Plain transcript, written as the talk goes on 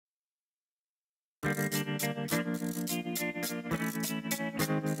Hey,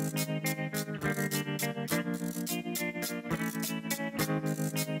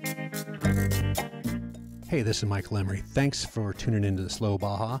 this is Michael Emery. Thanks for tuning into the Slow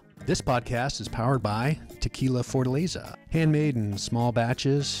Baja. This podcast is powered by Tequila Fortaleza, handmade in small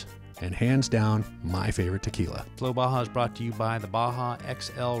batches, and hands down, my favorite tequila. Slow Baja is brought to you by the Baja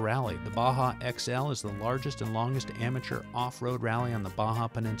XL Rally. The Baja XL is the largest and longest amateur off-road rally on the Baja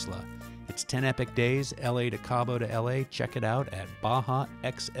Peninsula. It's 10 epic days, LA to Cabo to LA. Check it out at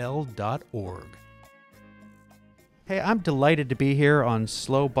bajaxl.org. Hey, I'm delighted to be here on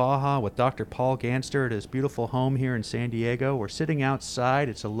Slow Baja with Dr. Paul Ganster at his beautiful home here in San Diego. We're sitting outside.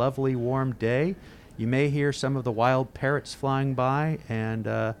 It's a lovely, warm day. You may hear some of the wild parrots flying by, and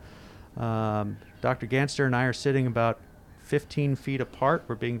Dr. Ganster and I are sitting about 15 feet apart.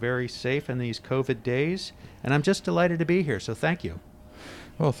 We're being very safe in these COVID days, and I'm just delighted to be here, so thank you.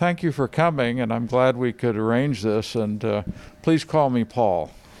 Well, thank you for coming, and I'm glad we could arrange this, and please call me Paul.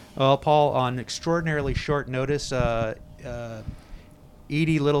 Well, Paul, on extraordinarily short notice, Edie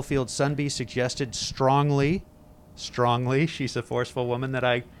Littlefield Sunby suggested strongly, she's a forceful woman, that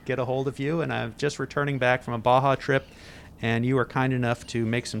I get a hold of you, and I'm just returning back from a Baja trip, and you were kind enough to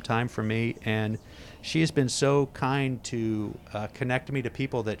make some time for me, and she has been so kind to connect me to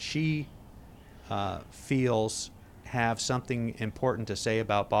people that she feels have something important to say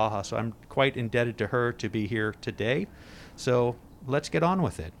about Baja, so I'm quite indebted to her to be here today. So let's get on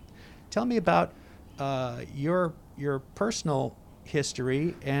with it. Tell me about your personal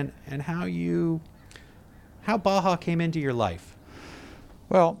history and how Baja came into your life.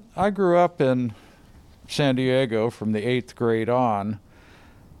 Well, I grew up in San Diego from the 8th grade on,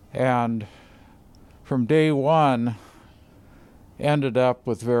 and from day one ended up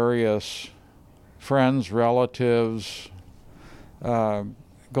with various friends, relatives, going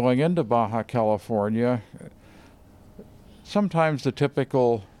into Baja California. Sometimes the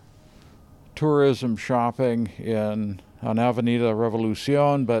typical tourism shopping on Avenida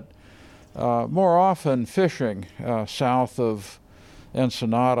Revolucion, but more often fishing south of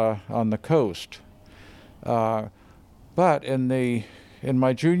Ensenada on the coast. But in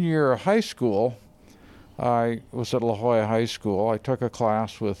my junior year of high school, I was at La Jolla High School. I took a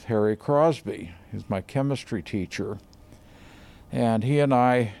class with Harry Crosby. He's my chemistry teacher. And he and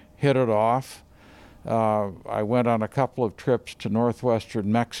I hit it off. I went on a couple of trips to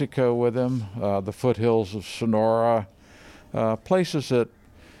northwestern Mexico with him, the foothills of Sonora, places that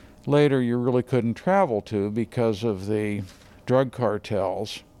later you really couldn't travel to because of the drug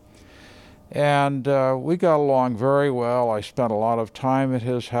cartels. And we got along very well. I spent a lot of time at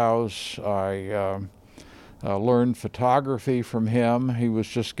his house. I learned photography from him. He was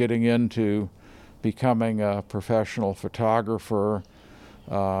just getting into becoming a professional photographer.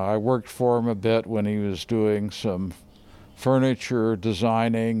 I worked for him a bit when he was doing some furniture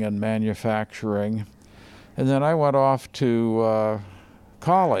designing and manufacturing. And then I went off to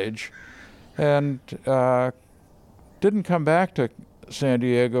college and didn't come back to San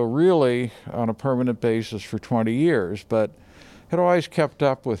Diego really on a permanent basis for 20 years, but had always kept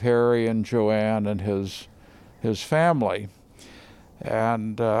up with Harry and Joanne and his family.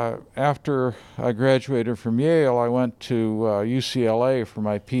 And after I graduated from Yale, I went to UCLA for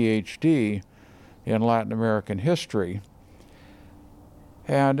my PhD in Latin American history.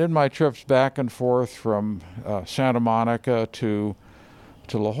 And in my trips back and forth from Santa Monica to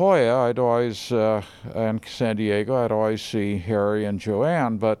La Jolla, I'd always, and San Diego, I'd always see Harry and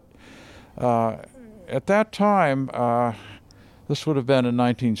Joanne. But at that time, this would have been in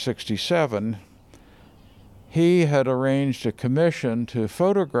 1967, he had arranged a commission to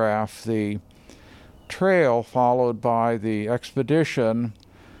photograph the trail followed by the expedition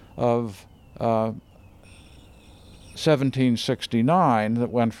of 1769 that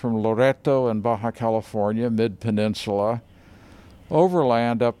went from Loreto in Baja California, mid-peninsula,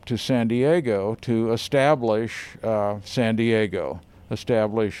 overland up to San Diego to establish San Diego,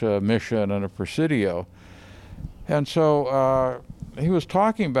 establish a mission and a presidio. And so he was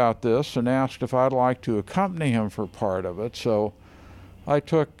talking about this and asked if I'd like to accompany him for part of it. So I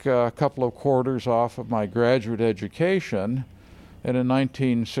took a couple of quarters off of my graduate education, and in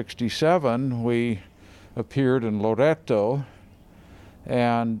 1967 we appeared in Loreto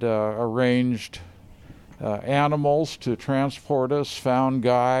and arranged animals to transport us, found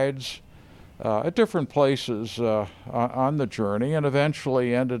guides at different places on the journey, and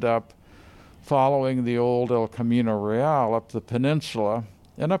eventually ended up following the old El Camino Real up the peninsula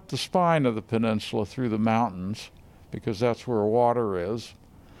and up the spine of the peninsula through the mountains, because that's where water is,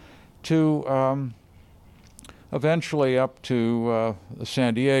 to eventually up to the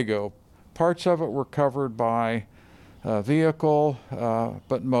San Diego parts of it were covered by vehicle,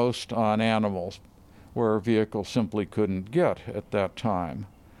 but most on animals, where vehicles simply couldn't get at that time.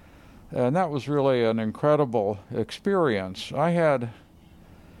 And that was really an incredible experience. I had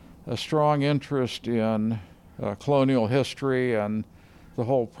a strong interest in colonial history and the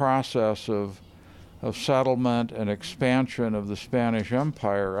whole process of settlement and expansion of the Spanish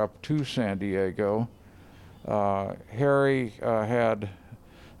Empire up to San Diego. Harry had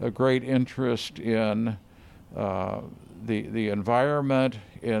a great interest in the environment,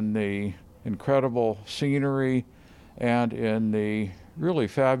 in the incredible scenery, and in the really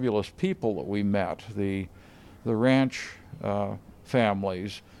fabulous people that we met, the ranch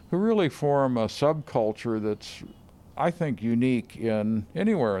families, who really form a subculture that's, I think, unique in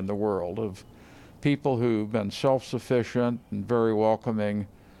anywhere in the world, of people who've been self-sufficient and very welcoming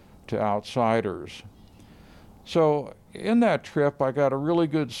to outsiders. So in that trip, I got a really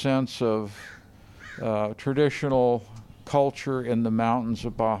good sense of traditional culture in the mountains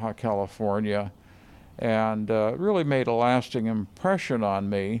of Baja California, and really made a lasting impression on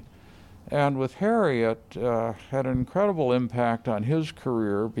me. And with Harry, it had an incredible impact on his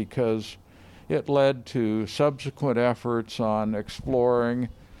career, because it led to subsequent efforts on exploring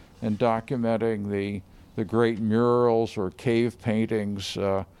and documenting the great murals or cave paintings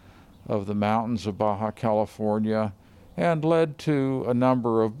of the mountains of Baja California, and led to a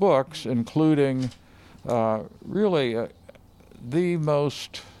number of books, including really the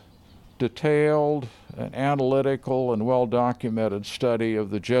most detailed and analytical and well-documented study of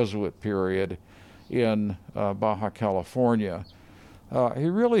the Jesuit period in Baja California. He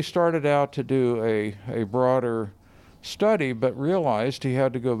really started out to do a broader study, but realized he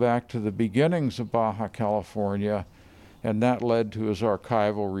had to go back to the beginnings of Baja California, and that led to his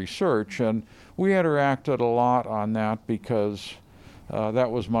archival research. And we interacted a lot on that, because that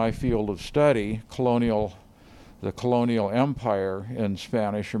was my field of study, the colonial empire in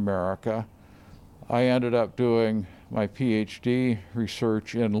Spanish America. I ended up doing my PhD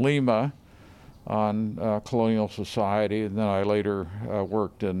research in Lima on colonial society, and then I later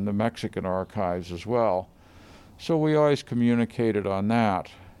worked in the Mexican archives as well. So we always communicated on that.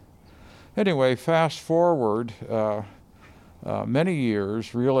 Anyway, fast forward many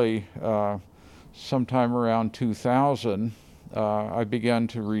years, really sometime around 2000, I began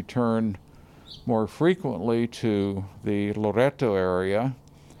to return more frequently to the Loreto area,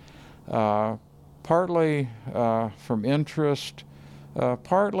 partly from interest,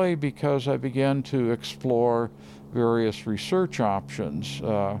 partly because I began to explore various research options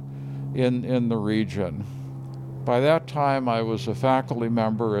in the region. By that time, I was a faculty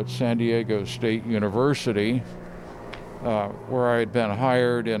member at San Diego State University, where I had been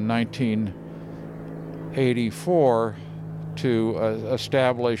hired in 1984 to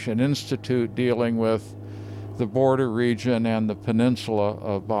establish an institute dealing with the border region and the peninsula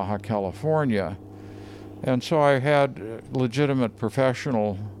of Baja California. And so I had legitimate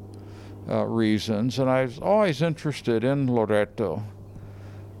professional reasons, and I was always interested in Loreto.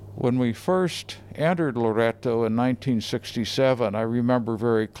 When we first entered Loreto in 1967, I remember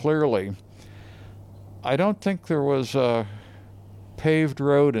very clearly, I don't think there was a paved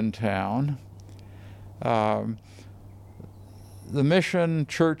road in town. The mission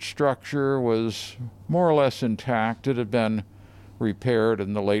church structure was more or less intact. It had been repaired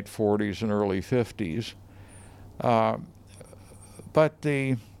in the late 40s and early 50s. But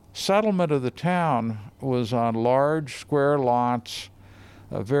the settlement of the town was on large square lots,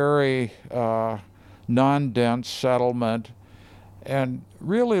 a very non-dense settlement, and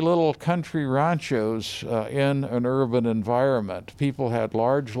really little country ranchos in an urban environment. People had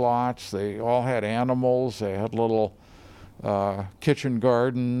large lots, they all had animals, they had little kitchen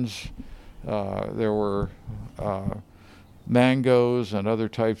gardens, there were mangoes and other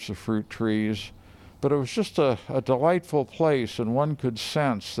types of fruit trees. But it was just a delightful place, and one could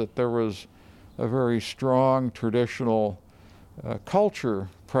sense that there was a very strong traditional culture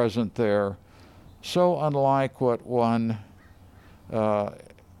present there, so unlike what one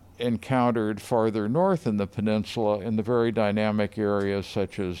encountered farther north in the peninsula in the very dynamic areas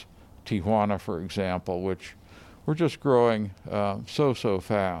such as Tijuana, for example, which were just growing so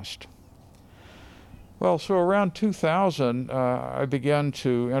fast. Well, so around 2000, I began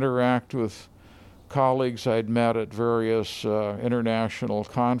to interact with colleagues I'd met at various international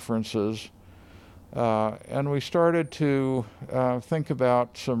conferences, and we started to think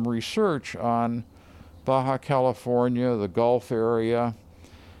about some research on Baja California, the Gulf area.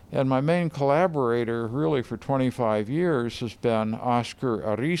 And my main collaborator, really for 25 years, has been Oscar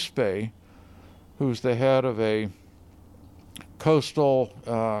Arispe, who's the head of a coastal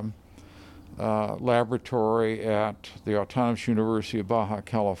laboratory at the Autonomous University of Baja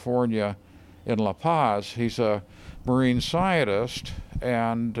California in La Paz. He's a marine scientist,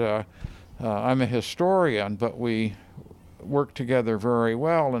 and I'm a historian, but we worked together very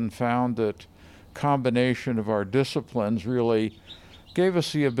well and found that combination of our disciplines really gave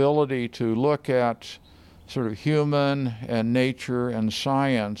us the ability to look at sort of human and nature and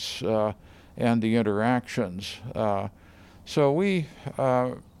science and the interactions. So we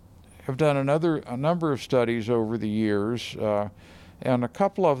have done a number of studies over the years, and a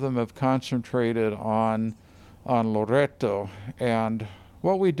couple of them have concentrated on Loreto. And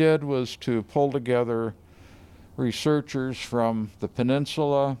what we did was to pull together researchers from the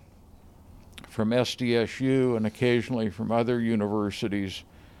peninsula, from SDSU, and occasionally from other universities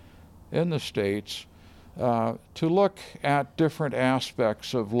in the States, to look at different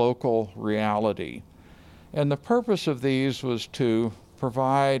aspects of local reality. And the purpose of these was to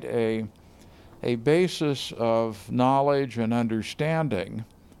provide a basis of knowledge and understanding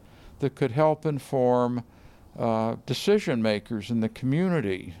that could help inform decision makers in the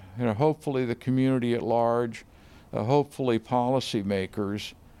community, hopefully the community at large, hopefully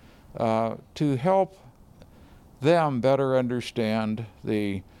policymakers, to help them better understand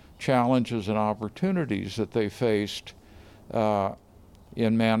the challenges and opportunities that they faced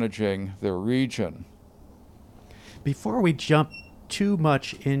in managing their region. Before we jump too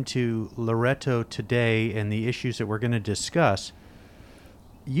much into Loreto today and the issues that we're going to discuss,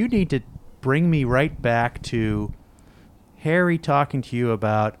 you need to bring me right back to Harry talking to you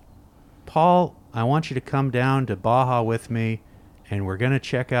about, Paul, I want you to come down to Baja with me, and we're going to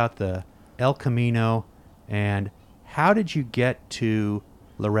check out the El Camino. And how did you get to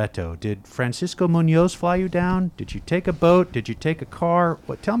Loreto? Did Francisco Munoz fly you down? Did you take a boat? Did you take a car?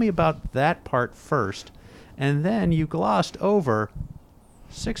 Tell me about that part first. And then you glossed over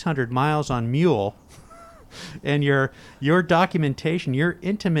 600 miles on mule and your documentation, your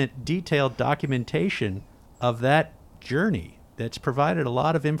intimate, detailed documentation of that journey that's provided a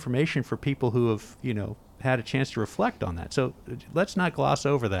lot of information for people who have, had a chance to reflect on that. So let's not gloss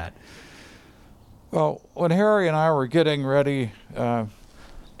over that. Well, when Harry and I were getting ready to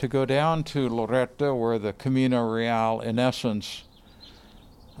go down to Loreto, where the Camino Real, in essence,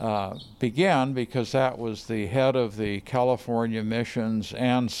 began, because that was the head of the California missions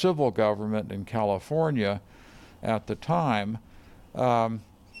and civil government in California at the time,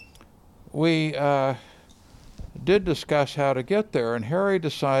 we did discuss how to get there, and Harry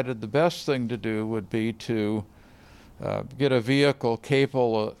decided the best thing to do would be to get a vehicle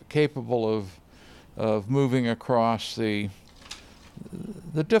capable of moving across the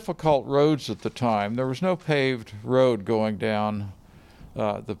difficult roads at the time. There was no paved road going down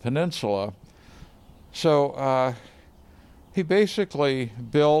the peninsula. So he basically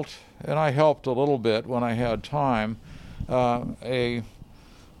built, and I helped a little bit when I had time, a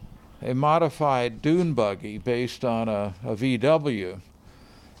modified dune buggy based on a VW.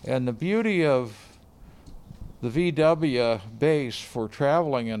 And the beauty of the VW base for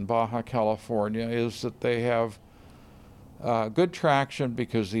traveling in Baja California is that they have good traction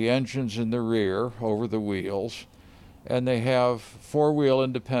because the engine's in the rear over the wheels, and they have four-wheel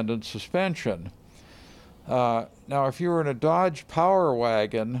independent suspension. Now, if you were in a Dodge Power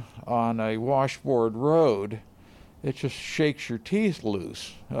Wagon on a washboard road, it just shakes your teeth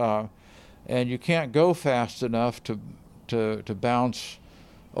loose, and you can't go fast enough to bounce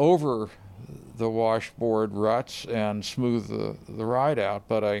over the washboard ruts and smooth the ride out.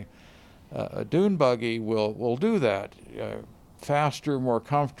 But a dune buggy will do that, faster, more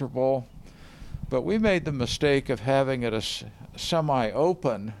comfortable. But we made the mistake of having it a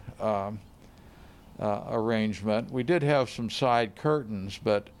semi-open arrangement. We did have some side curtains,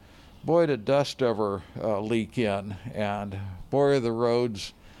 but boy, did dust ever leak in, and boy, are the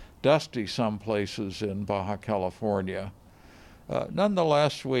roads dusty some places in Baja California.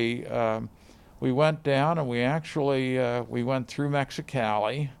 Nonetheless, we went down, and we actually we went through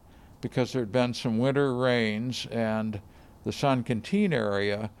Mexicali because there had been some winter rains, and the San Quintin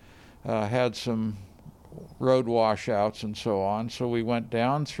area had some road washouts and so on. So we went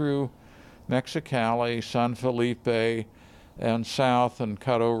down through Mexicali, San Felipe, and south, and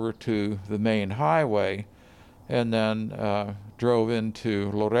cut over to the main highway, and then drove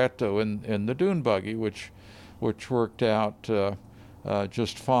into Loreto in the dune buggy, which worked out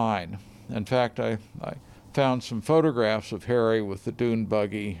just fine. In fact, I found some photographs of Harry with the dune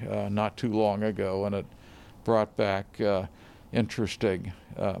buggy not too long ago, and it brought back interesting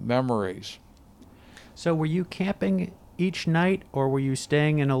memories. So were you camping each night, or were you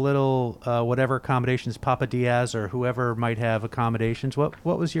staying in a little whatever accommodations Papa Diaz or whoever might have accommodations? What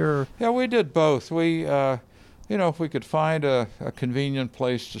was your? Yeah, we did both. We, if we could find a convenient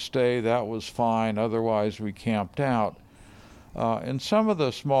place to stay, that was fine. Otherwise, we camped out. In some of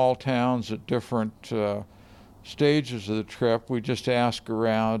the small towns at different stages of the trip, we just ask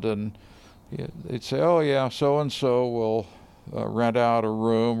around, and they'd say, "Oh yeah, so and so will rent out a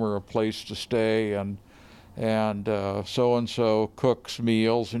room or a place to stay, and so and so cooks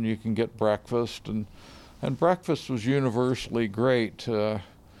meals, and you can get breakfast." And breakfast was universally great.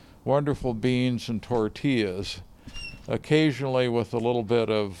 Wonderful beans and tortillas, occasionally with a little bit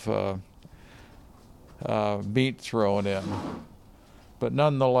of meat thrown in, but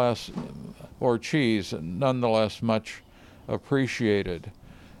nonetheless, or cheese, nonetheless much appreciated.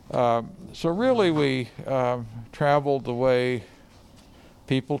 So really we traveled the way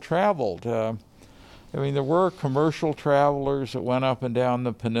people traveled. There were commercial travelers that went up and down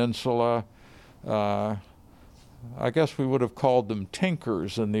the peninsula. I guess we would have called them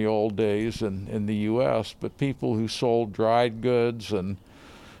tinkers in the old days in the U.S., but people who sold dried goods and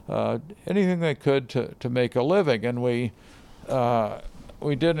anything they could to make a living. And we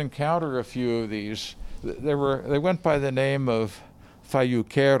did encounter a few of these. They went by the name of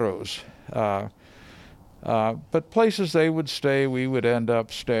fayuqueros, but places they would stay, we would end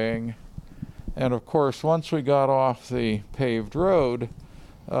up staying. And of course, once we got off the paved road,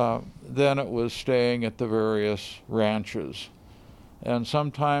 then it was staying at the various ranches. And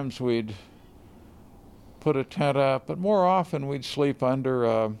sometimes we'd put a tent up, but more often we'd sleep under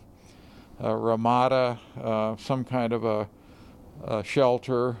a ramada, some kind of a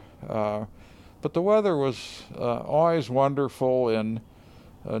shelter. But the weather was always wonderful in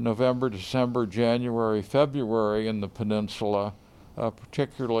November, December, January, February in the peninsula,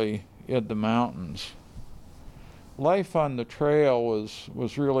 particularly in the mountains. Life on the trail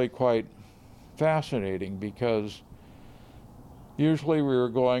was really quite fascinating, because usually we were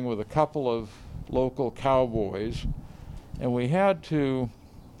going with a couple of local cowboys, and we had to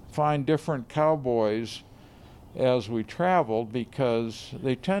find different cowboys as we traveled, because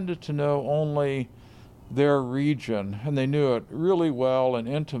they tended to know only their region, and they knew it really well and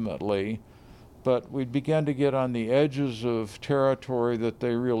intimately, but we'd begin to get on the edges of territory that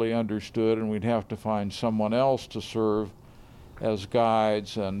they really understood, and we'd have to find someone else to serve as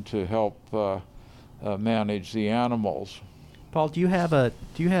guides and to help manage the animals. Paul, do you have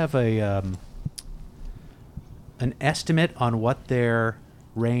an estimate on what their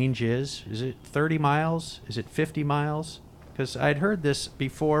range is? Is it 30 miles? Is it 50 miles? Because I'd heard this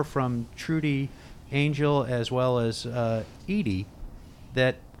before from Trudy Angel as well as Edie,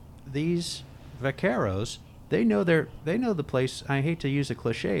 that these vaqueros, they know the place, I hate to use a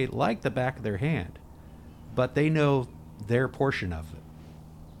cliche, like the back of their hand, but they know their portion of it.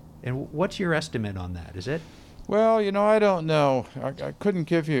 And what's your estimate on that? Is it? Well, I don't know. I couldn't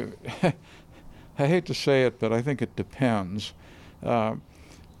give you, I hate to say it, but I think it depends. A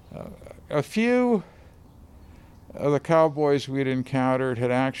few of the cowboys we'd encountered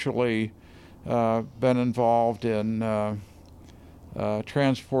had actually been involved in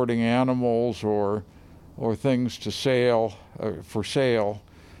transporting animals or things to sale, for sale,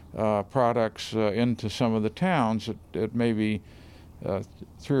 products into some of the towns at maybe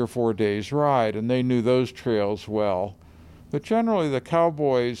 3 or 4 days' ride, and they knew those trails well. But generally the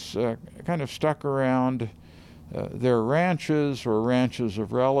cowboys kind of stuck around their ranches or ranches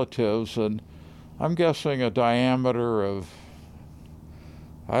of relatives, and I'm guessing a diameter of,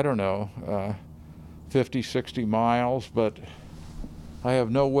 50, 60 miles, but I have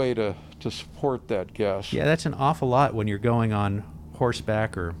no way to support that guess. Yeah, that's an awful lot when you're going on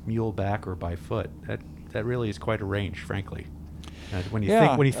horseback or muleback or by foot. That really is quite a range, frankly. When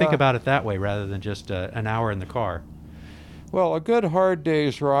you think about it that way, rather than just an hour in the car. Well, a good hard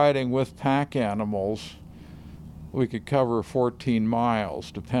day's riding with pack animals, we could cover 14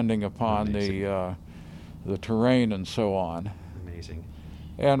 miles, depending upon the terrain and so on. Amazing.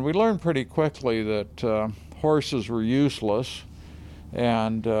 And we learned pretty quickly that horses were useless,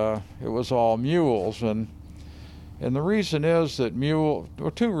 and it was all mules. And the reason is that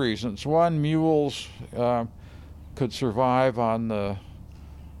two reasons. One, mules could survive on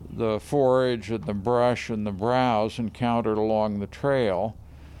the forage and the brush and the browse encountered along the trail.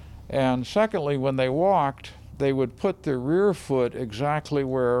 And secondly, when they walked, they would put their rear foot exactly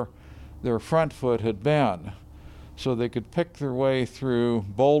where their front foot had been, so they could pick their way through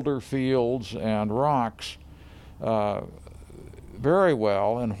boulder fields and rocks very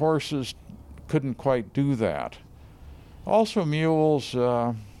well, and horses couldn't quite do that. Also, mules,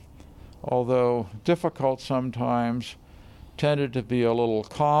 although difficult sometimes, tended to be a little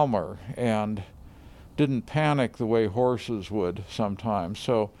calmer and didn't panic the way horses would sometimes.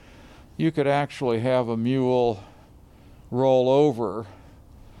 So you could actually have a mule roll over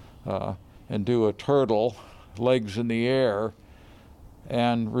and do a turtle, legs in the air,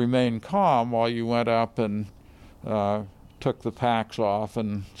 and remain calm while you went up and took the packs off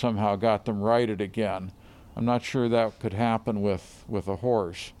and somehow got them righted again. I'm not sure that could happen with a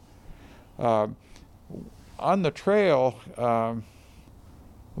horse. On the trail,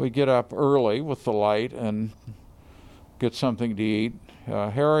 we get up early with the light and get something to eat.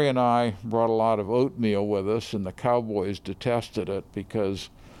 Harry and I brought a lot of oatmeal with us, and the cowboys detested it because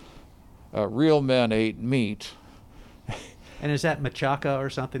real men ate meat. And is that machaca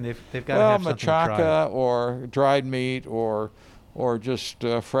or something? They've got to have something dry. Machaca or dried meat or just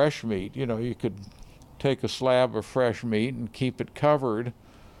fresh meat. You know, you could take a slab of fresh meat and keep it covered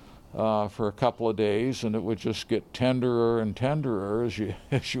for a couple of days, and it would just get tenderer and tenderer as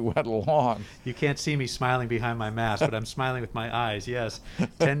you went along. You can't see me smiling behind my mask, but I'm smiling with my eyes. Yes,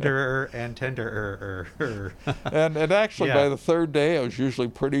 tenderer and tenderer. and actually, by the third day, it was usually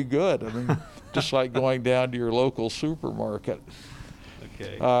pretty good. I mean, just like going down to your local supermarket.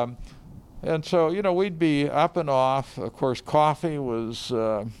 Okay. And so, you know, we'd be up and off. Of course, coffee was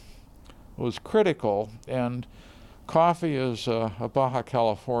critical, and coffee is a Baja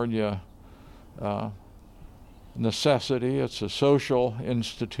California necessity. It's a social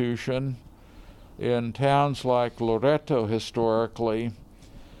institution. In towns like Loreto, historically,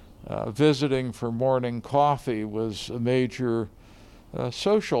 visiting for morning coffee was a major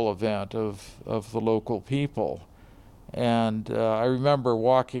social event of the local people. And I remember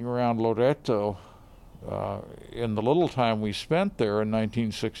walking around Loreto in the little time we spent there in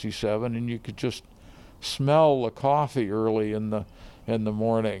 1967, and you could just smell the coffee early in the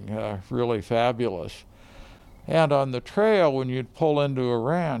morning. Really fabulous. And on the trail, when you'd pull into a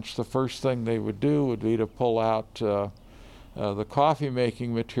ranch, the first thing they would do would be to pull out the coffee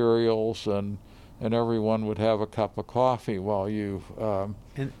making materials, and everyone would have a cup of coffee while you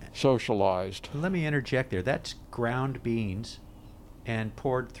socialized. Let me interject there. That's ground beans and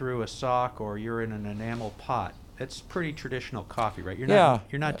poured through a sock, or you're in an enamel pot. That's pretty traditional coffee, right? You're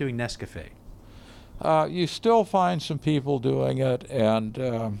not doing Nescafe. You still find some people doing it,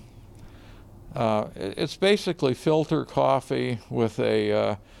 and it's basically filter coffee with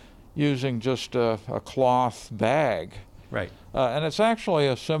using just a cloth bag. Right. And it's actually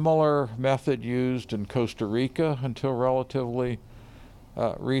a similar method used in Costa Rica until relatively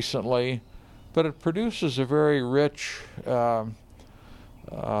recently, but it produces a very rich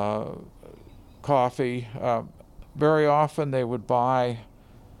coffee. Very often they would buy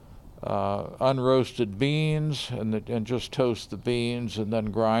unroasted beans and just toast the beans and then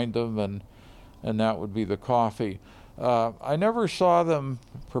grind them, and that would be the coffee. I never saw them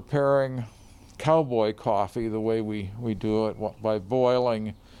preparing cowboy coffee the way we do it, by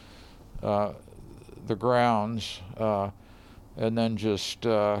boiling the grounds and then just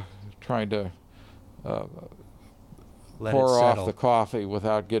trying to pour off the coffee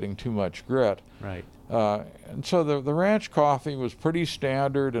without getting too much grit. Right. And so the ranch coffee was pretty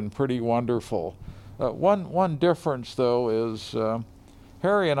standard and pretty wonderful. One difference, though, is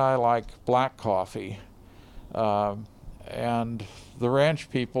Harry and I like black coffee, and the ranch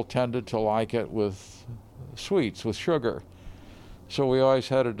people tended to like it with sweets, with sugar. So we always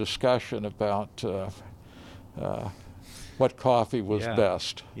had a discussion about what coffee was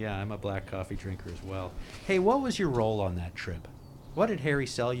best. Yeah, I'm a black coffee drinker as well. Hey, what was your role on that trip? What did Harry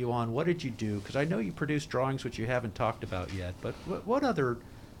sell you on? What did you do? Because I know you produced drawings, which you haven't talked about yet, but what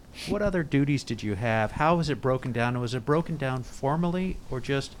other duties did you have? How was it broken down? Was it broken down formally or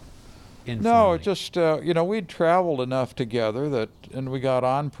just informally? No, just, we'd traveled enough together and we got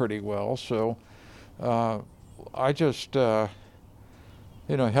on pretty well, so I just,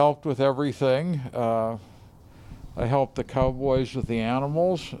 helped with everything. I helped the cowboys with the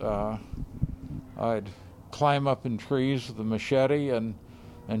animals. I'd climb up in trees with a machete and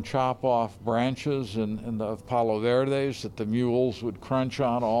chop off branches in the Palo Verdes that the mules would crunch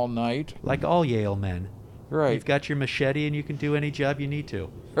on all night. Like all Yale men. Right. You've got your machete and you can do any job you need to.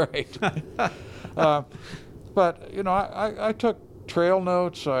 Right. But, I took trail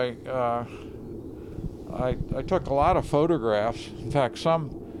notes. I took a lot of photographs. In fact,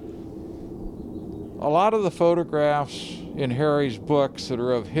 a lot of the photographs in Harry's books that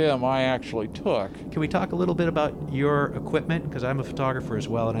are of him, I actually took. Can we talk a little bit about your equipment? Because I'm a photographer as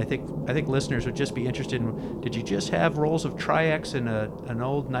well, and I think listeners would just be interested in, did you just have rolls of Tri-X and an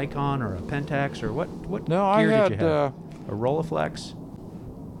old Nikon or a Pentax, or what No, gear I had, did you have? A Rolleiflex?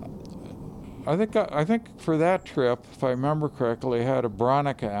 I think for that trip, if I remember correctly, I had a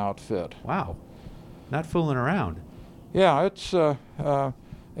Bronica outfit. Wow. Not fooling around. Yeah, it's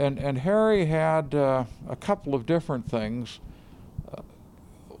and Harry had a couple of different things.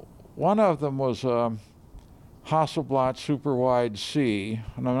 One of them was Hasselblad Super Wide C,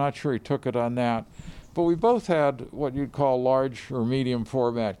 and I'm not sure he took it on that. But we both had what you'd call large or medium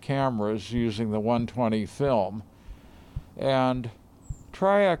format cameras using the 120 film. And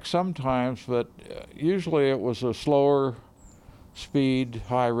Tri-X sometimes, but usually it was a slower speed,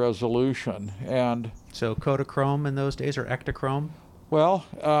 high resolution. And So Kodachrome in those days, or Ektachrome? well,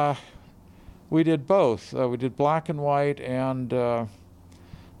 we did both. We did black and white, and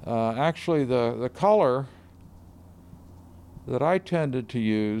actually the color that I tended to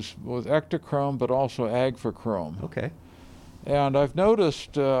use was Ektachrome, but also Agfachrome. Okay. And I've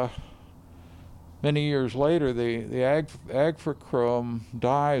noticed many years later the Agfachrome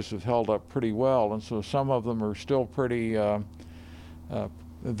dyes have held up pretty well, and so some of them are still pretty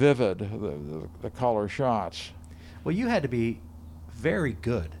vivid, the color shots. Well, you had to be very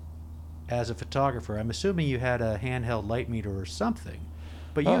good as a photographer. I'm assuming you had a handheld light meter or something,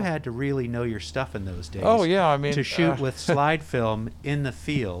 but you had to really know your stuff in those days. Oh yeah, I mean, to shoot with slide film in the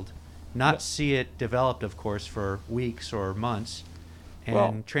field, not see it developed, of course, for weeks or months,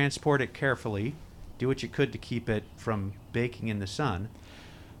 and transport it carefully, do what you could to keep it from baking in the sun.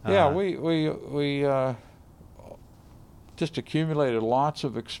 Yeah, we just accumulated lots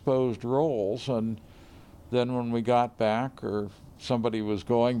of exposed rolls, and then when we got back, or somebody was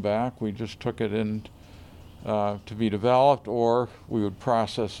going back, we just took it in to be developed, or we would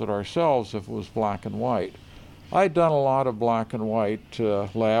process it ourselves if it was black and white. I'd done a lot of black and white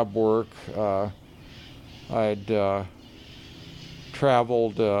lab work. I'd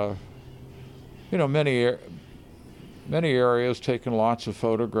traveled, many areas, taken lots of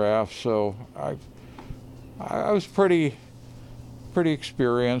photographs. So I was pretty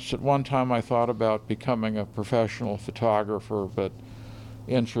experienced. At one time, I thought about becoming a professional photographer, but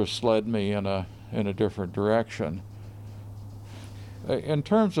interest led me in a different direction. In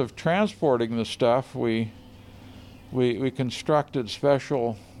terms of transporting the stuff, we constructed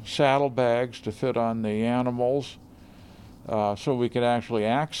special saddlebags to fit on the animals, so we could actually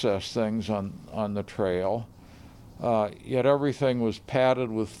access things on the trail. Yet everything was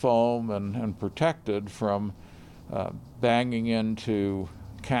padded with foam and protected from banging into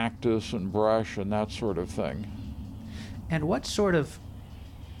cactus and brush and that sort of thing. And what sort of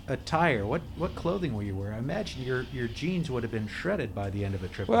attire, what clothing were you wearing? I imagine your jeans would have been shredded by the end of a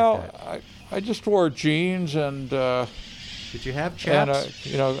trip well, like that. I just wore jeans and did you have chaps?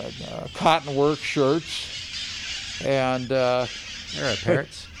 And cotton work shirts, and there are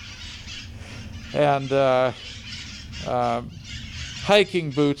parrots. And hiking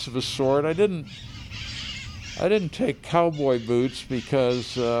boots of a sort. I didn't take cowboy boots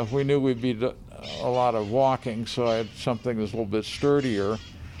because we knew we'd be a lot of walking, so I had something that was a little bit sturdier.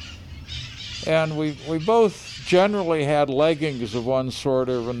 And we both generally had leggings of one sort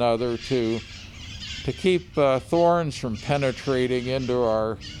or another to keep thorns from penetrating into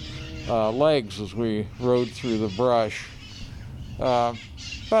our legs as we rode through the brush. But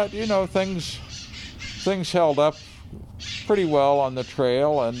things held up pretty well on the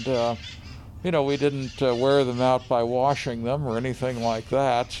trail, and we didn't wear them out by washing them or anything like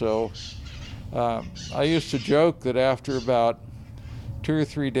that. So I used to joke that after about 2 or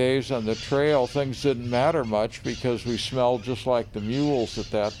 3 days on the trail, things didn't matter much because we smelled just like the mules at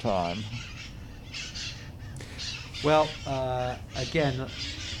that time. Well, again,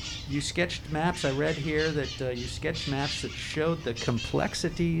 you sketched maps. I read here that you sketched maps that showed the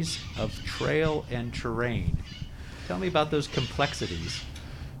complexities of trail and terrain. Tell me about those complexities.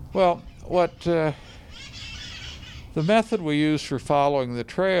 Well, the method we used for following the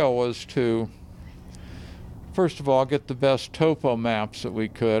trail was to, first of all, get the best topo maps that we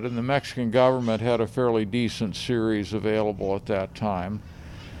could, and the Mexican government had a fairly decent series available at that time.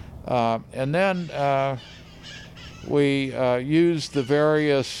 And then we used the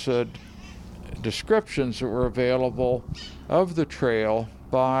various descriptions that were available of the trail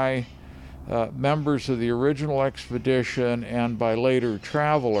by members of the original expedition and by later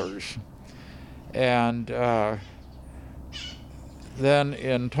travelers. And then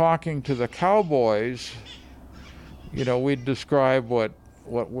in talking to the cowboys, we'd describe what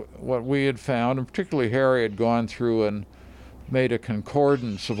we had found, and particularly Harry had gone through and made a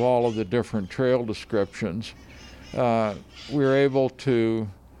concordance of all of the different trail descriptions. We were able to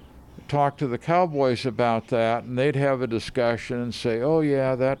talk to the cowboys about that, and they'd have a discussion and say, oh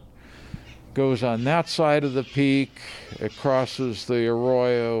yeah, goes on that side of the peak. It crosses the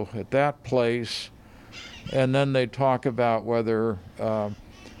arroyo at that place. And then they talk about whether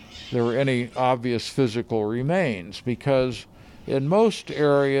there were any obvious physical remains, because in most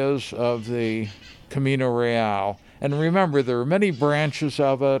areas of the Camino Real, and remember there are many branches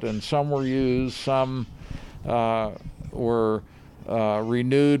of it, and some were used, some were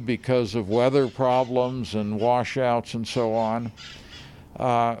renewed because of weather problems and washouts and so on.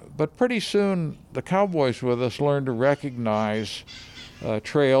 But pretty soon the cowboys with us learned to recognize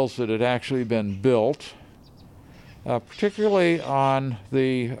trails that had actually been built, particularly on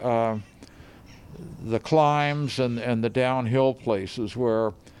the climbs and the downhill places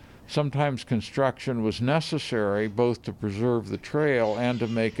where sometimes construction was necessary both to preserve the trail and to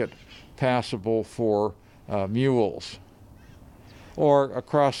make it passable for mules. Or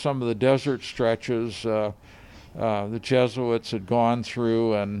across some of the desert stretches, the Jesuits had gone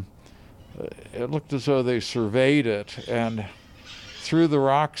through, and it looked as though they surveyed it and threw the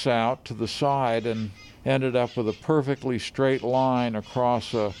rocks out to the side and ended up with a perfectly straight line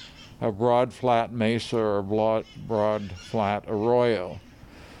across a broad flat mesa or broad flat arroyo.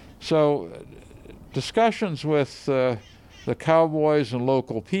 So discussions with the cowboys and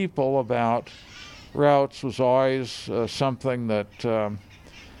local people about routes was always something that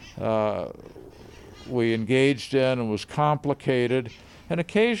we engaged in, and was complicated, and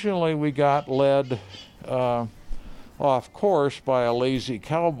occasionally we got led off course by a lazy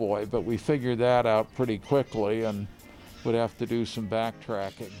cowboy, but we figured that out pretty quickly and would have to do some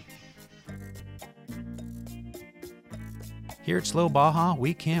backtracking. Here at Slow Baja,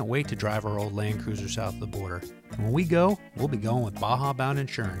 we can't wait to drive our old Land Cruiser south of the border. And when we go, we'll be going with Baja Bound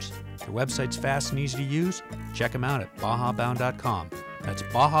Insurance. Their website's fast and easy to use. Check them out at bajabound.com. That's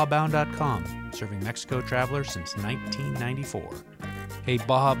bajabound.com, serving Mexico travelers since 1994. Hey,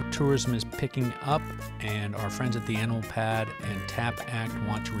 Baja tourism is picking up, and our friends at the Animal Pad and TAP Act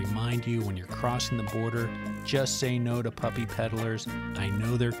want to remind you when you're crossing the border, just say no to puppy peddlers. I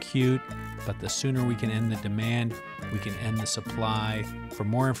know they're cute, but the sooner we can end the demand, we can end the supply. For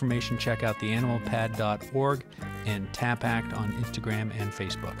more information, check out theanimalpad.org and TAP Act on Instagram and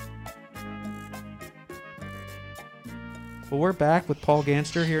Facebook. Well, we're back with Paul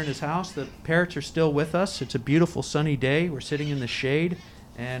Ganster here in his house. The parrots are still with us. It's a beautiful sunny day. We're sitting in the shade,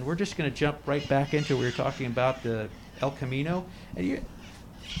 and we're just going to jump right back into, we were talking about the El Camino. And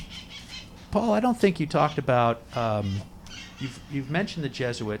Paul, I don't think you talked about, you've mentioned the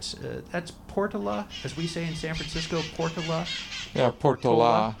Jesuits. That's Portola, as we say in San Francisco, Portola? Yeah,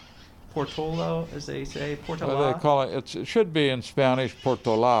 Portola. Portolo, as they say, Portola. Well, they call it. It should be in Spanish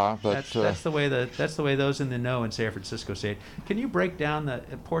Portola, but that's the way those in the know in San Francisco say it. Can you break down the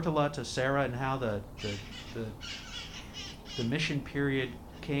Portola to Serra and how the mission period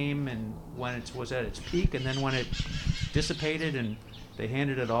came, and when it was at its peak, and then when it dissipated and they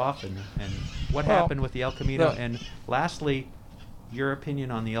handed it off, and what happened with the El Camino, and lastly, your opinion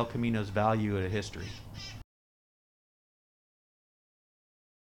on the El Camino's value in history?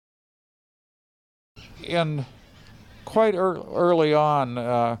 In quite early on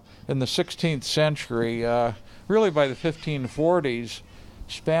in the 16th century, really by the 1540s,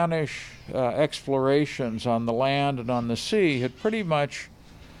 Spanish explorations on the land and on the sea had pretty much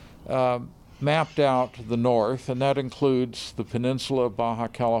mapped out the north, and that includes the peninsula of Baja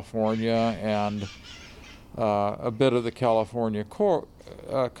California and a bit of the California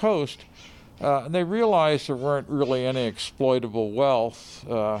coast. And they realized there weren't really any exploitable wealth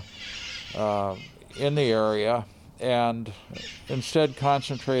in the area, and instead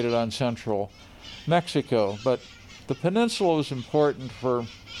concentrated on central Mexico. But the peninsula was important for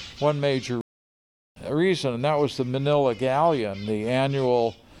one major reason, and that was the Manila Galleon, the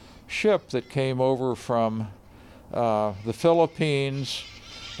annual ship that came over from the Philippines,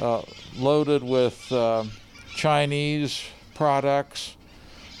 loaded with Chinese products.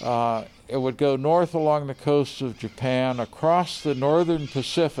 It would go north along the coast of Japan, across the northern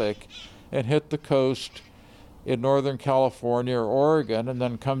Pacific, and hit the coast in Northern California or Oregon, and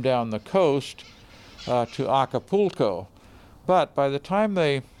then come down the coast to Acapulco. But by the time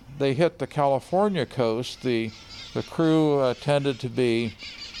they hit the California coast, the crew tended to be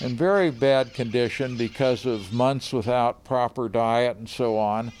in very bad condition because of months without proper diet and so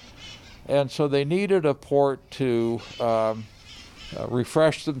on. And so they needed a port to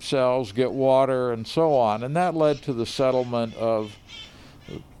refresh themselves, get water, and so on. And that led to the settlement of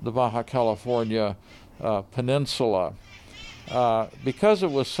the Baja California Peninsula. Because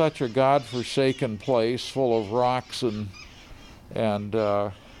it was such a godforsaken place full of rocks and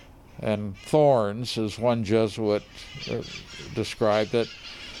thorns, as one Jesuit described it,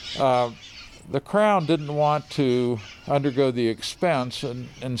 the Crown didn't want to undergo the expense and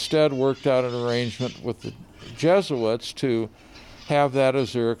instead worked out an arrangement with the Jesuits to have that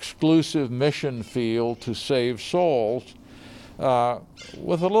as their exclusive mission field to save souls,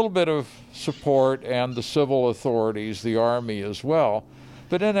 with a little bit of support and the civil authorities, the army as well.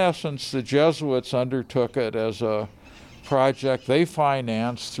 But in essence, the Jesuits undertook it as a project they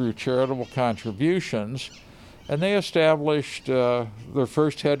financed through charitable contributions, and they established their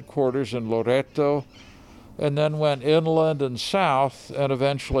first headquarters in Loreto, and then went inland and south and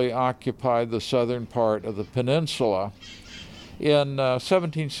eventually occupied the southern part of the peninsula. In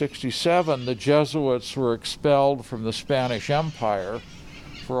 1767, the Jesuits were expelled from the Spanish Empire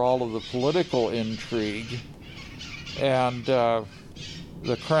for all of the political intrigue, and the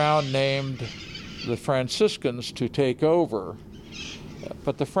Crown named the Franciscans to take over.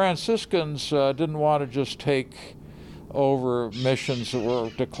 But the Franciscans didn't want to just take over missions that were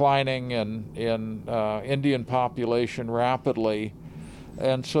declining in Indian population rapidly,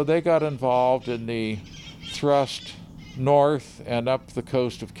 and so they got involved in the thrust north and up the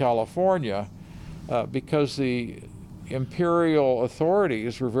coast of California because the imperial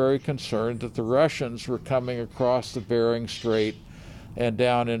authorities were very concerned that the Russians were coming across the Bering Strait and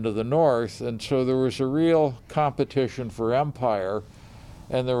down into the north, and so there was a real competition for empire,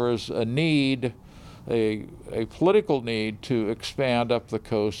 and there was a need, a political need to expand up the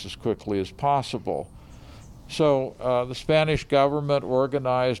coast as quickly as possible. So the Spanish government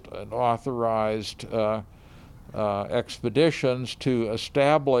organized and authorized expeditions to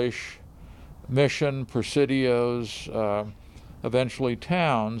establish mission presidios, eventually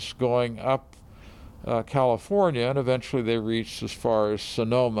towns, going up California, and eventually they reached as far as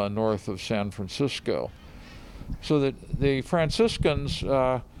Sonoma, north of San Francisco. So that the Franciscans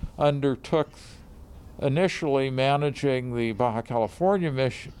undertook initially managing the Baja California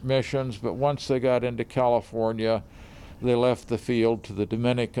missions, but once they got into California, they left the field to the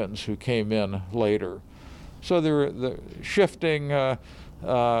Dominicans, who came in later. So there were the shifting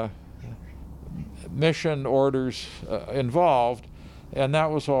mission orders involved, and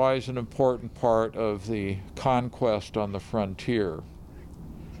that was always an important part of the conquest on the frontier.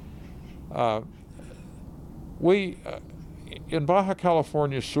 In Baja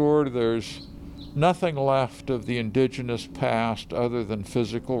California Sur, there's nothing left of the indigenous past other than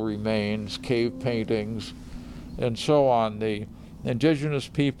physical remains, cave paintings, and so on. The indigenous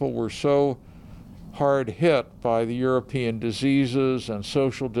people were so hard hit by the European diseases and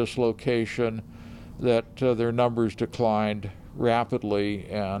social dislocation that their numbers declined rapidly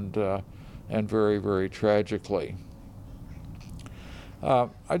and very, very tragically.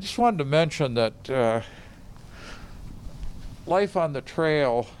 I just wanted to mention that life on the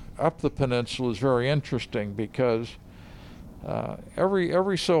trail up the peninsula is very interesting because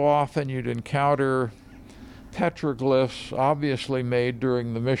every so often you'd encounter petroglyphs obviously made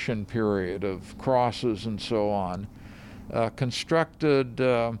during the mission period of crosses and so on, constructed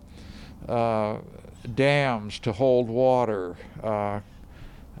dams to hold water,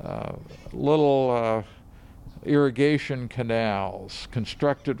 little irrigation canals,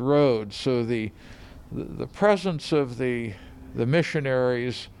 constructed roads. So the presence of the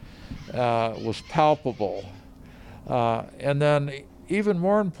missionaries was palpable. And then even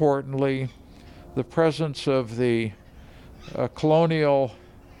more importantly, the presence of the colonial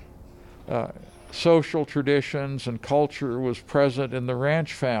social traditions and culture was present in the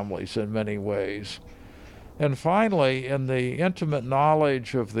ranch families in many ways. And finally, in the intimate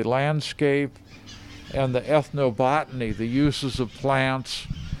knowledge of the landscape and the ethnobotany, the uses of plants,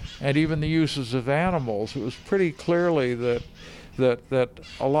 and even the uses of animals, it was pretty clearly that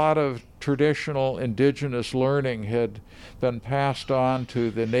a lot of traditional indigenous learning had been passed on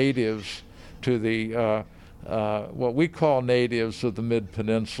to the natives, to the what we call natives of the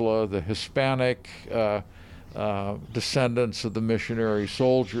Mid-Peninsula, the Hispanic descendants of the missionary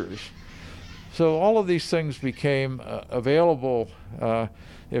soldiers. So all of these things became available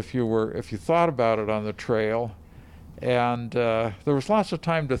if you thought about it on the trail. And there was lots of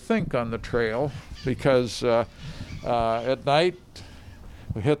time to think on the trail because at night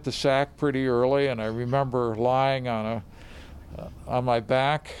we hit the sack pretty early, and I remember lying on my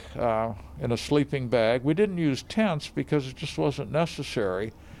back in a sleeping bag. We didn't use tents because it just wasn't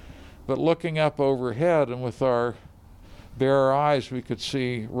necessary, but looking up overhead and with our bare eyes we could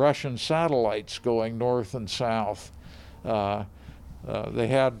see Russian satellites going north and south. They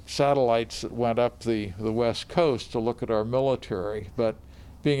had satellites that went up the west coast to look at our military, but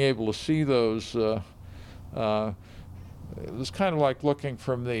being able to see those, it was kind of like looking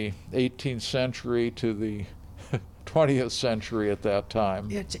from the 18th century to the 20th century at that time.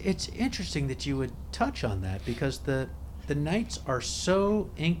 It's interesting that you would touch on that, because the nights are so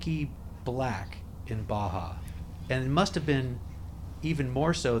inky black in Baja, and it must have been even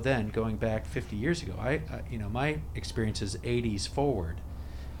more so then, going back 50 years ago. I my experience is 80s forward,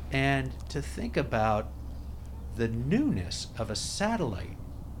 and to think about the newness of a satellite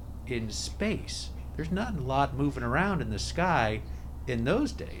in space. There's not a lot moving around in the sky in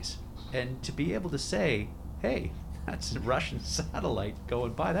those days, and to be able to say, hey, that's a Russian satellite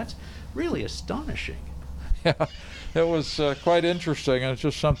going by, that's really astonishing. Yeah, it was quite interesting, and it's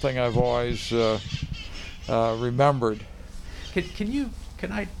just something I've always remembered.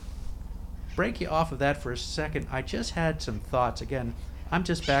 Can I break you off of that for a second? I just had some thoughts. Again, I'm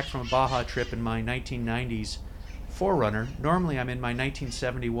just back from a Baja trip in my 1990s 4Runner. Normally I'm in my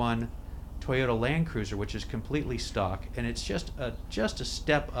 1971 Toyota Land Cruiser, which is completely stock, and it's just a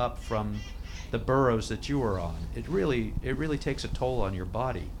step up from the burros that you were on. It really takes a toll on your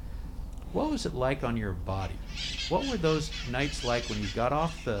body. What was it like on your body? What were those nights like when you got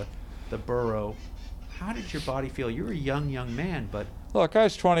off the burro? How did your body feel? You were a young man, but... Look, I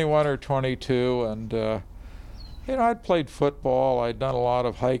was 21 or 22, and I'd played football. I'd done a lot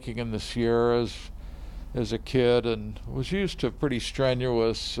of hiking in the Sierras as a kid, and was used to pretty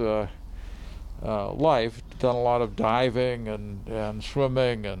strenuous life. Done a lot of diving and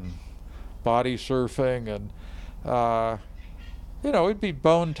swimming and body surfing, and we'd be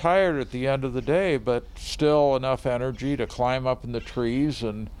bone tired at the end of the day, but still enough energy to climb up in the trees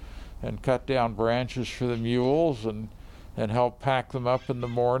and cut down branches for the mules and help pack them up in the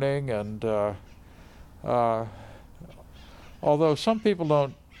morning. And although some people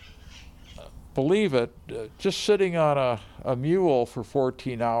don't believe it, just sitting on a mule for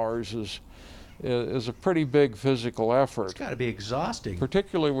 14 hours is a pretty big physical effort. It's got to be exhausting,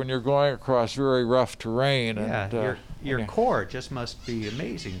 particularly when you're going across very rough terrain. Yeah, and your core just must be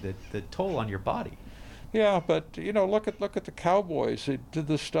amazing. The toll on your body. Yeah, but look at the cowboys. They did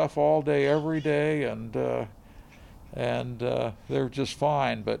this stuff all day, every day, and they're just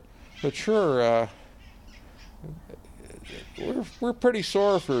fine. But sure, we're pretty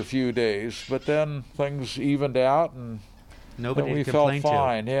sore for a few days, but then things evened out, and we felt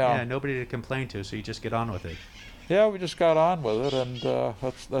fine. Yeah, nobody to complain to, so you just get on with it. Yeah, we just got on with it, and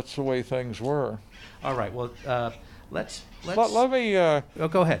that's the way things were. All right. Well, let's. Let me.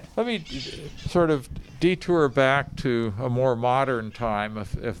 Go ahead. Let me sort of detour back to a more modern time,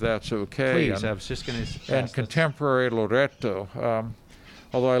 if that's okay. Please, I was just going to. And contemporary Loreto.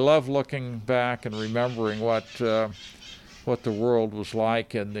 Although I love looking back and remembering what the world was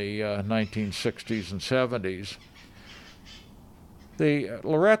like in the 1960s and 70s. The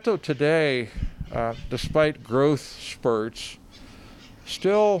Loreto today, despite growth spurts,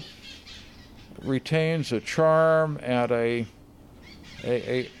 still retains a charm and a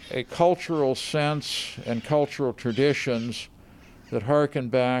cultural sense and cultural traditions that harken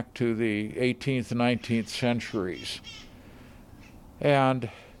back to the 18th and 19th centuries. And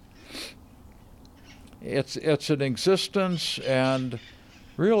it's an existence and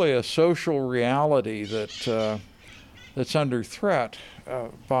really a social reality that's under threat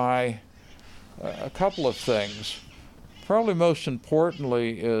by a couple of things. Probably most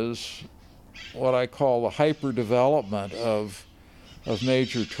importantly is what I call the hyper-development of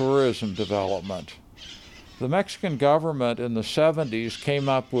major tourism development. The Mexican government in the 70s came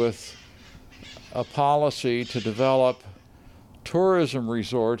up with a policy to develop tourism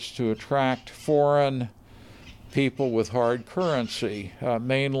resorts to attract foreign people with hard currency,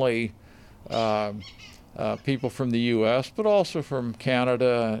 mainly people from the U.S., but also from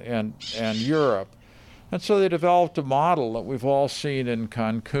Canada and Europe. And so they developed a model that we've all seen in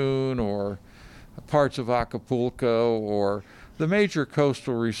Cancun or parts of Acapulco or the major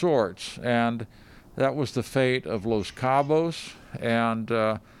coastal resorts. And that was the fate of Los Cabos, and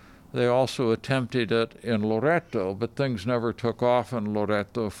they also attempted it in Loreto, but things never took off in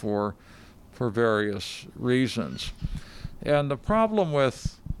Loreto for various reasons. And the problem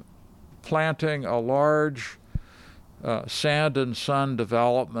with planting a large sand and sun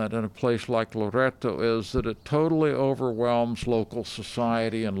development in a place like Loreto is that it totally overwhelms local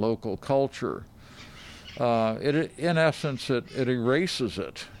society and local culture. In essence, it erases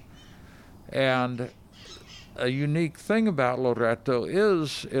it. And a unique thing about Loreto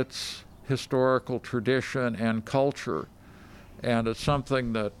is its historical tradition and culture. And it's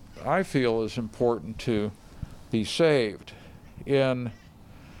something that I feel is important to be saved. In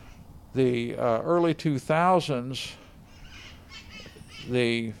the early 2000s,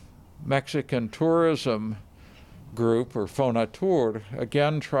 the Mexican tourism group, or Fonatur,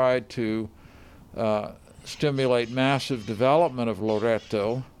 again tried to stimulate massive development of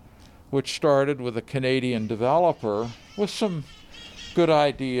Loreto, which started with a Canadian developer with some good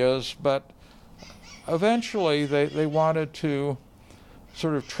ideas, but eventually they wanted to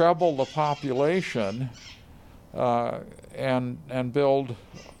sort of treble the population and build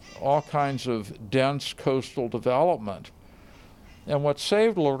all kinds of dense coastal development. And what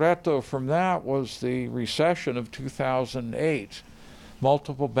saved Loreto from that was the recession of 2008,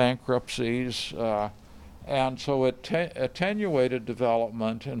 multiple bankruptcies, and so it attenuated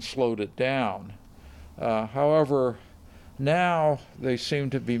development and slowed it down. However, now they seem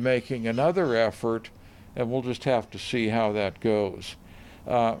to be making another effort, and we'll just have to see how that goes.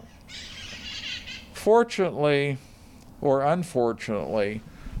 Fortunately, or unfortunately,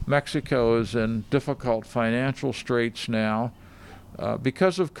 Mexico is in difficult financial straits now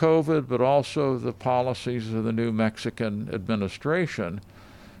because of COVID, but also the policies of the new Mexican administration,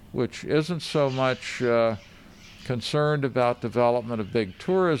 which isn't so much concerned about development of big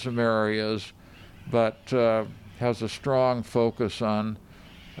tourism areas, but has a strong focus on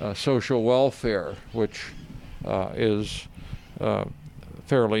social welfare, which is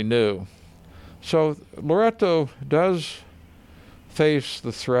fairly new. So Loreto does face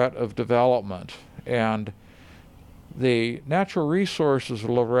the threat of development, and the natural resources of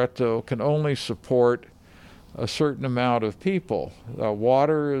Loreto can only support a certain amount of people.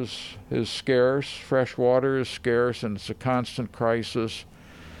 Water is scarce, fresh water is scarce, and it's a constant crisis.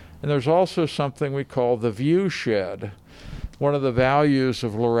 And there's also something we call the view shed. One of the values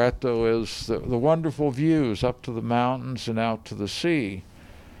of Loreto is the wonderful views up to the mountains and out to the sea.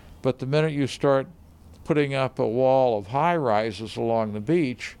 But the minute you start putting up a wall of high-rises along the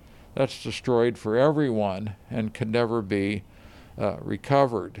beach, that's destroyed for everyone and can never be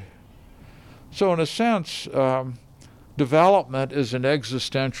recovered. So in a sense, development is an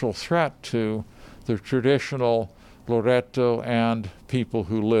existential threat to the traditional Loreto and people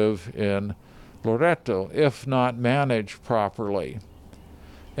who live in Loreto, if not managed properly.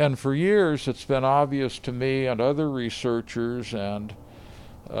 And for years, it's been obvious to me and other researchers and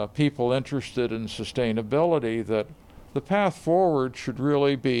people interested in sustainability that the path forward should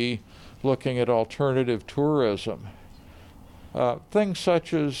really be looking at alternative tourism. Things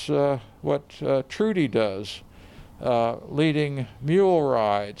such as what Trudy does, leading mule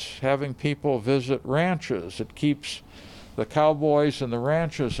rides, having people visit ranches. It keeps the cowboys and the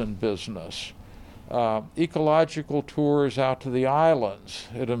ranches in business. Ecological tours out to the islands.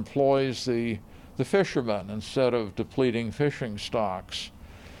 It employs the fishermen instead of depleting fishing stocks.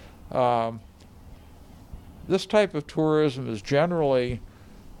 This type of tourism is generally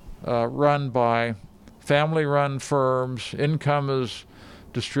run by family-run firms. Income is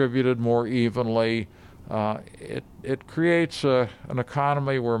distributed more evenly. It creates an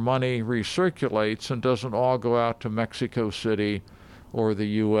economy where money recirculates and doesn't all go out to Mexico City or the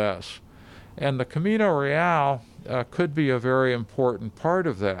U.S. And the Camino Real could be a very important part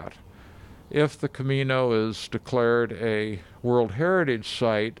of that. If the Camino is declared a World Heritage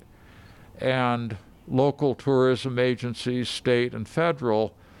Site and local tourism agencies, state and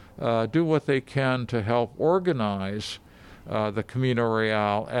federal, do what they can to help organize the Camino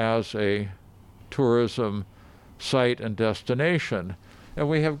Real as a tourism site and destination. And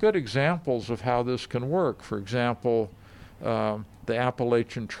we have good examples of how this can work. For example, the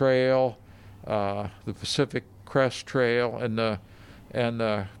Appalachian Trail, the Pacific Crest Trail, and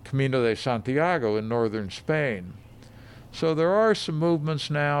the Camino de Santiago in northern Spain. So there are some movements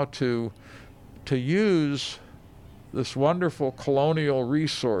now to use this wonderful colonial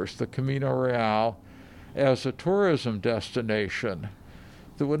resource, the Camino Real, as a tourism destination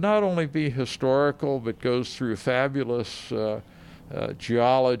that would not only be historical but goes through fabulous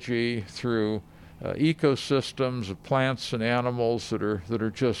geology, through ecosystems of plants and animals that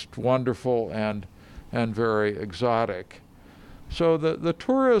are just wonderful and very exotic. So the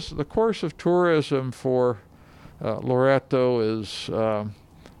course of tourism for Loreto is,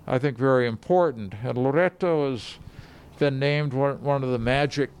 I think, very important. And Loreto has been named one of the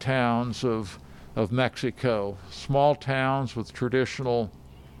magic towns of Mexico. Small towns with traditional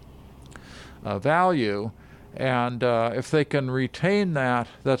value, and if they can retain that,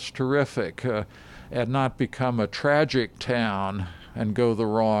 that's terrific, and not become a tragic town and go the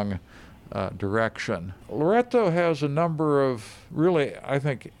wrong direction. Loreto has a number of really, I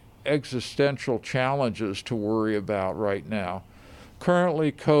think, existential challenges to worry about right now.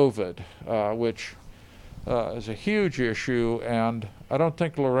 Currently, COVID, which is a huge issue, and I don't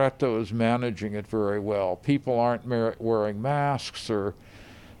think Loreto is managing it very well. People aren't wearing masks, or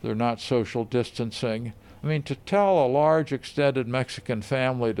they're not social distancing. I mean, to tell a large extended Mexican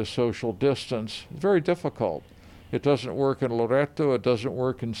family to social distance is very difficult. It doesn't work in Loreto, it doesn't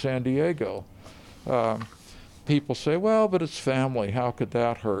work in San Diego. People say, well, but it's family, how could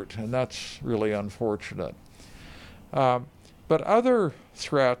that hurt? And that's really unfortunate. But other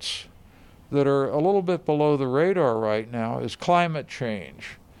threats that are a little bit below the radar right now is climate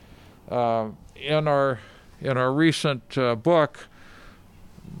change. In our recent book,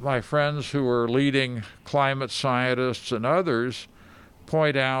 my friends who are leading climate scientists and others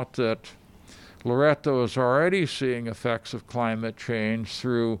point out that Loreto is already seeing effects of climate change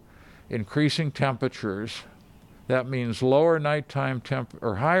through increasing temperatures. That means lower nighttime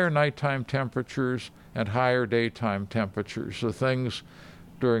or higher nighttime temperatures and higher daytime temperatures. So things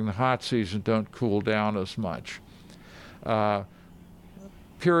during the hot season don't cool down as much.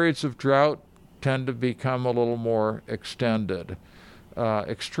 Periods of drought tend to become a little more extended.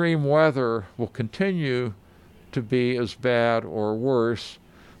 Extreme weather will continue to be as bad or worse.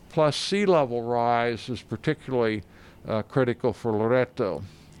 Plus, sea level rise is particularly critical for Loreto.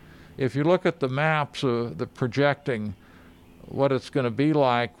 If you look at the maps the projecting what it's going to be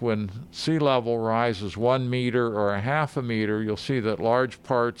like when sea level rises 1 meter or a half a meter, you'll see that large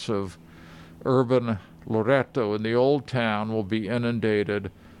parts of urban Loreto in the old town will be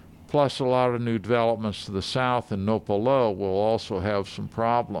inundated, plus a lot of new developments to the south in Nopalo will also have some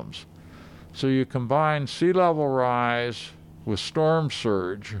problems. So you combine sea level rise with storm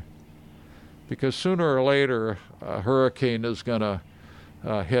surge, because sooner or later a hurricane is going to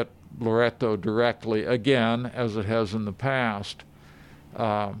hit Loreto directly again, as it has in the past.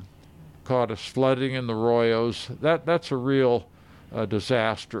 Caught us flooding in the arroyos. That's a real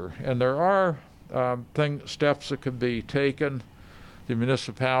disaster. And there are steps that can be taken. The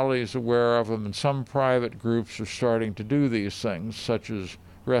municipality is aware of them, and some private groups are starting to do these things, such as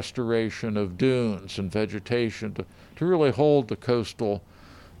restoration of dunes and vegetation to really hold the coastal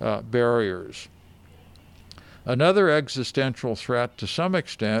barriers. Another existential threat to some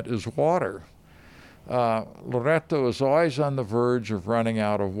extent is water. Loreto is always on the verge of running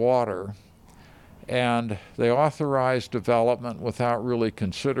out of water, and they authorize development without really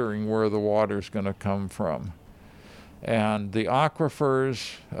considering where the water is going to come from. And the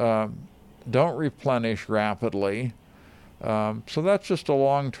aquifers don't replenish rapidly, so that's just a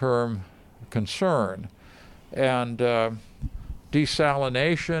long-term concern. And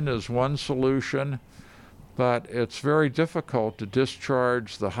desalination is one solution, but it's very difficult to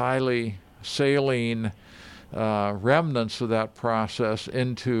discharge the highly saline remnants of that process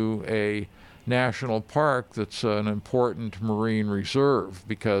into a national park that's an important marine reserve,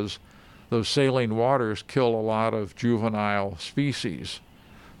 because those saline waters kill a lot of juvenile species.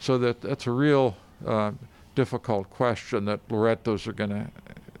 So that's a real difficult question that Loretos are going to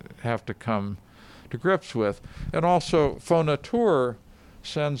have to come to grips with. And also, Fonatur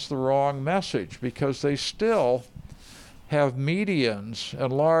sends the wrong message, because they still have medians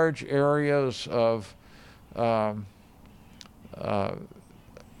and large areas of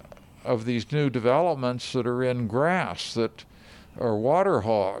these new developments that are in grass that are water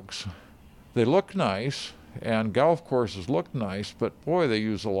hogs. They look nice, and golf courses look nice, but boy, they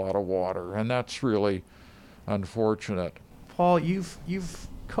use a lot of water, and that's really unfortunate. Paul, you've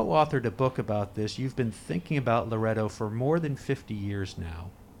co-authored a book about this. You've been thinking about Loreto for more than 50 years now.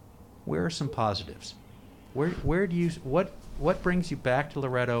 Where are some positives? What brings you back to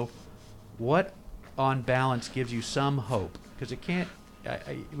Loreto? What, on balance, gives you some hope? Because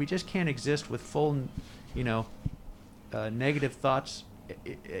we just can't exist with full, negative thoughts,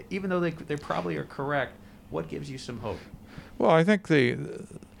 even though they probably are correct. What gives you some hope? Well, I think the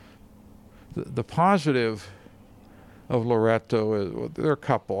positive of Loreto, there are a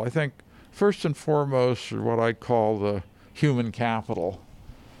couple. I think first and foremost are what I call the human capital.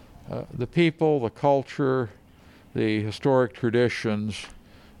 The people, the culture, the historic traditions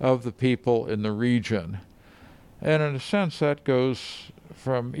of the people in the region. And in a sense, that goes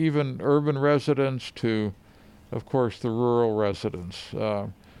from even urban residents to, of course, the rural residents.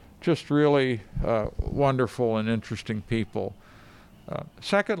 Just really wonderful and interesting people.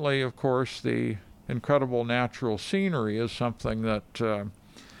 Secondly, of course, the incredible natural scenery is something that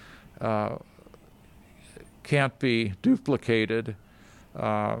can't be duplicated.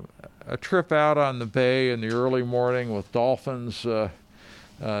 A trip out on the bay in the early morning with dolphins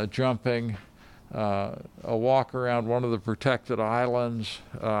jumping, a walk around one of the protected islands,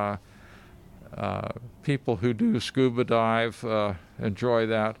 people who do scuba dive enjoy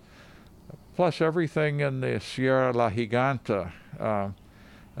that, plus everything in the Sierra La Giganta,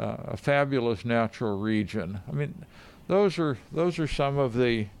 a fabulous natural region. I mean, those are some of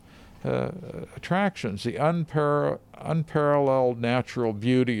the attractions. The unparalleled natural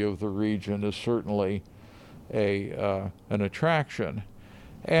beauty of the region is certainly an attraction,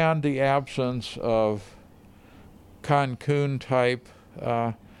 and the absence of Cancun type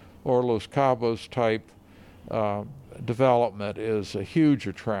or Los Cabos type development is a huge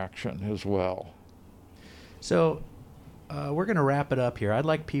attraction as well. So we're going to wrap it up here. I'd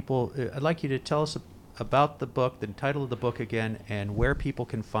like you to tell us about the book, the title of the book again, and where people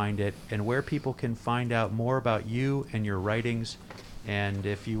can find it, and where people can find out more about you and your writings, and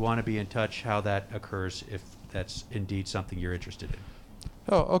if you want to be in touch, how that occurs, if that's indeed something you're interested in.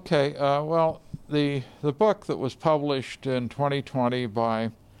 Oh, okay. Well, the book that was published in 2020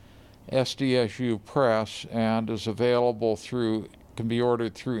 by SDSU Press and is available can be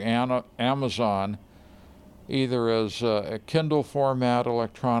ordered through Amazon, either as a Kindle format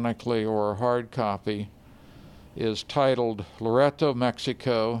electronically or a hard copy, is titled Loreto,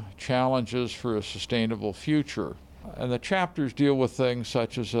 Mexico, Challenges for a Sustainable Future. And the chapters deal with things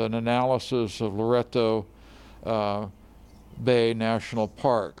such as an analysis of Loreto Bay National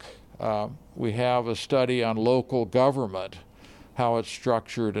Park. We have a study on local government, how it's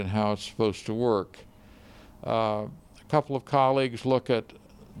structured and how it's supposed to work. A couple of colleagues look at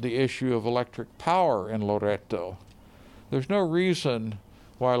the issue of electric power in Loreto. There's no reason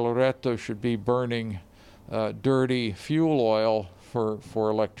why Loreto should be burning dirty fuel oil for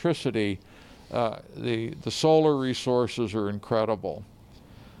electricity. The solar resources are incredible.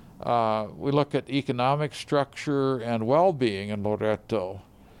 We look at economic structure and well-being in Loreto.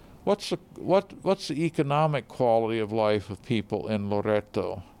 What's the economic quality of life of people in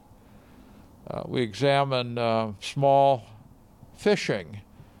Loreto? We examine small fishing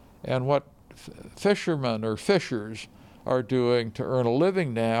and what fishermen or fishers are doing to earn a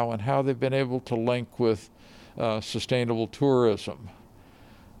living now and how they've been able to link with sustainable tourism.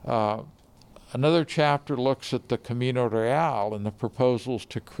 Another chapter looks at the Camino Real and the proposals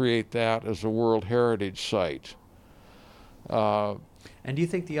to create that as a World Heritage Site. And do you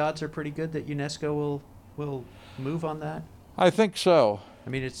think the odds are pretty good that UNESCO will move on that? I think so. I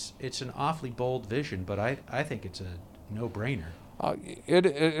mean, it's an awfully bold vision, but I think it's a no-brainer. It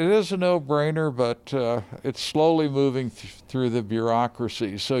is a no-brainer, but it's slowly moving through the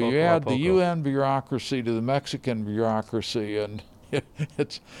bureaucracy. So you add the UN bureaucracy to the Mexican bureaucracy, and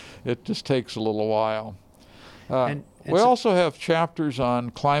it just takes a little while. We also have chapters on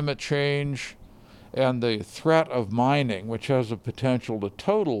climate change and the threat of mining, which has a potential to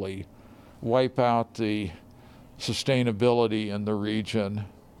totally wipe out the sustainability in the region,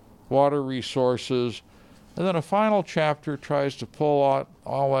 water resources, and then a final chapter tries to pull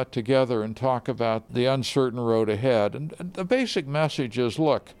all that together and talk about the uncertain road ahead. And the basic message is,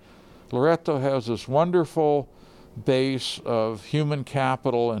 look, Loreto has this wonderful base of human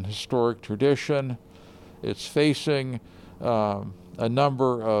capital and historic tradition. It's facing a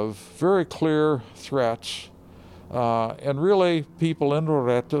number of very clear threats, and really people in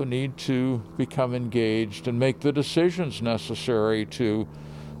Loreto need to become engaged and make the decisions necessary to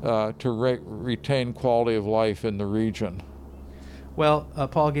retain quality of life in the region. Well,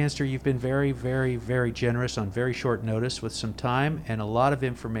 Paul Ganster, you've been very, very, very generous on very short notice with some time and a lot of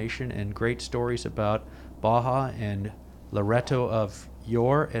information and great stories about Baja and Loreto of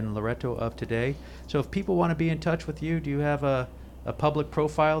yore and Loreto of today. So if people want to be in touch with you, do you have a public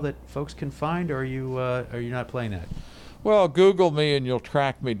profile that folks can find, or are you not playing that? Well, Google me and you'll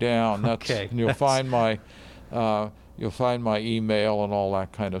track me down. Okay. And you'll find my email and all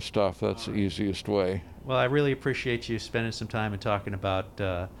that kind of stuff. That's the easiest way. Well, I really appreciate you spending some time and talking about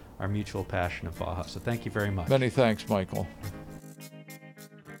our mutual passion of Baja. So thank you very much. Many thanks, Michael.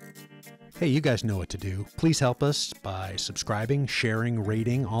 Hey, you guys know what to do. Please help us by subscribing, sharing,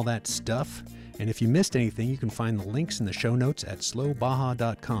 rating, all that stuff. And if you missed anything, you can find the links in the show notes at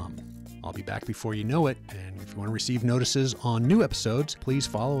slowbaja.com. I'll be back before you know it, and if you want to receive notices on new episodes, please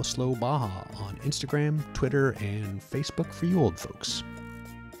follow Slow Baja on Instagram, Twitter, and Facebook for you old folks.